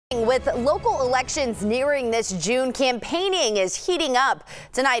With local elections nearing this June, campaigning is heating up.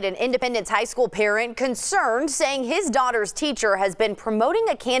 Tonight, an Independence High School parent concerned, saying his daughter's teacher has been promoting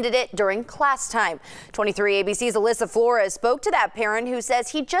a candidate during class time. 23 ABC's Alyssa Flores spoke to that parent who says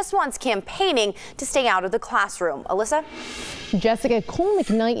he just wants campaigning to stay out of the classroom. Alyssa? Jessica, Cole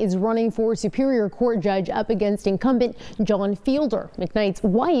McKnight is running for Superior Court judge up against incumbent John Fielder. McKnight's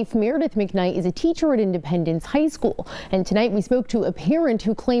wife, Meredith McKnight, is a teacher at Independence High School. And tonight we spoke to a parent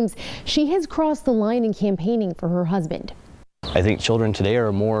who claims she has crossed the line in campaigning for her husband. I think children today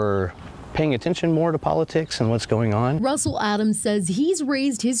are paying attention more to politics and what's going on. Russell Adams says he's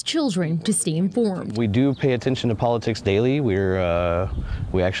raised his children to stay informed. We do pay attention to politics daily. We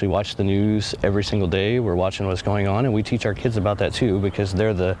actually watch the news every single day. We're watching what's going on, and we teach our kids about that too, because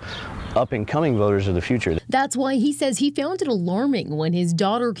they're the up-and-coming voters of the future. That's why he says he found it alarming when his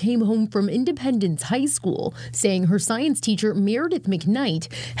daughter came home from Independence High School, saying her science teacher, Meredith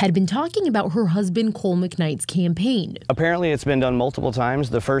McKnight, had been talking about her husband, Cole McKnight's campaign. Apparently it's been done multiple times.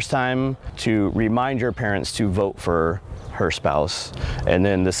 The first time to remind your parents to vote for her spouse, and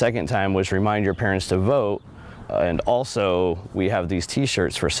then the second time was remind your parents to vote, and also we have these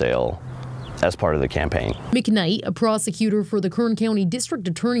t-shirts for sale as part of the campaign. McKnight, a prosecutor for the Kern County District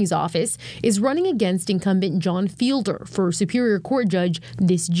Attorney's Office, is running against incumbent John Fielder for Superior Court judge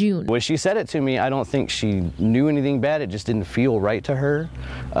this June. When she said it to me, I don't think she knew anything bad. It just didn't feel right to her,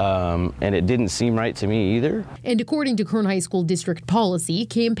 and it didn't seem right to me either. And according to Kern High School district policy,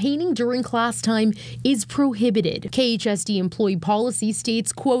 campaigning during class time is prohibited. KHSD employee policy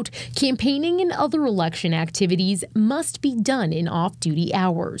states, quote, campaigning and other election activities must be done in off-duty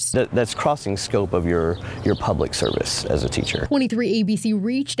hours. That's crossing scope of your public service as a teacher. 23 ABC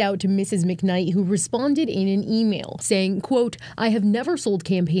reached out to Mrs. McKnight, who responded in an email saying, quote, I have never sold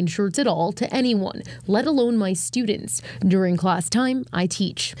campaign shirts at all to anyone, let alone my students. During class time, I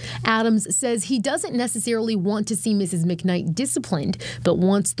teach. Adams says he doesn't necessarily want to see Mrs. McKnight disciplined, but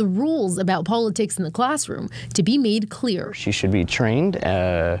wants the rules about politics in the classroom to be made clear. She should be trained,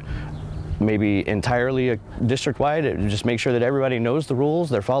 maybe entirely district-wide, just make sure that everybody knows the rules,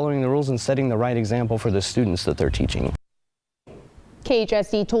 they're following the rules, and setting the right example for the students that they're teaching.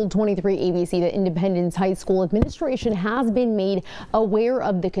 KHSD told 23 ABC that Independence High School administration has been made aware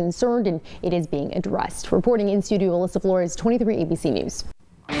of the concern and it is being addressed. Reporting in studio, Alyssa Flores, 23 ABC News.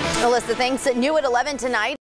 Alyssa, thanks. New at 11 tonight.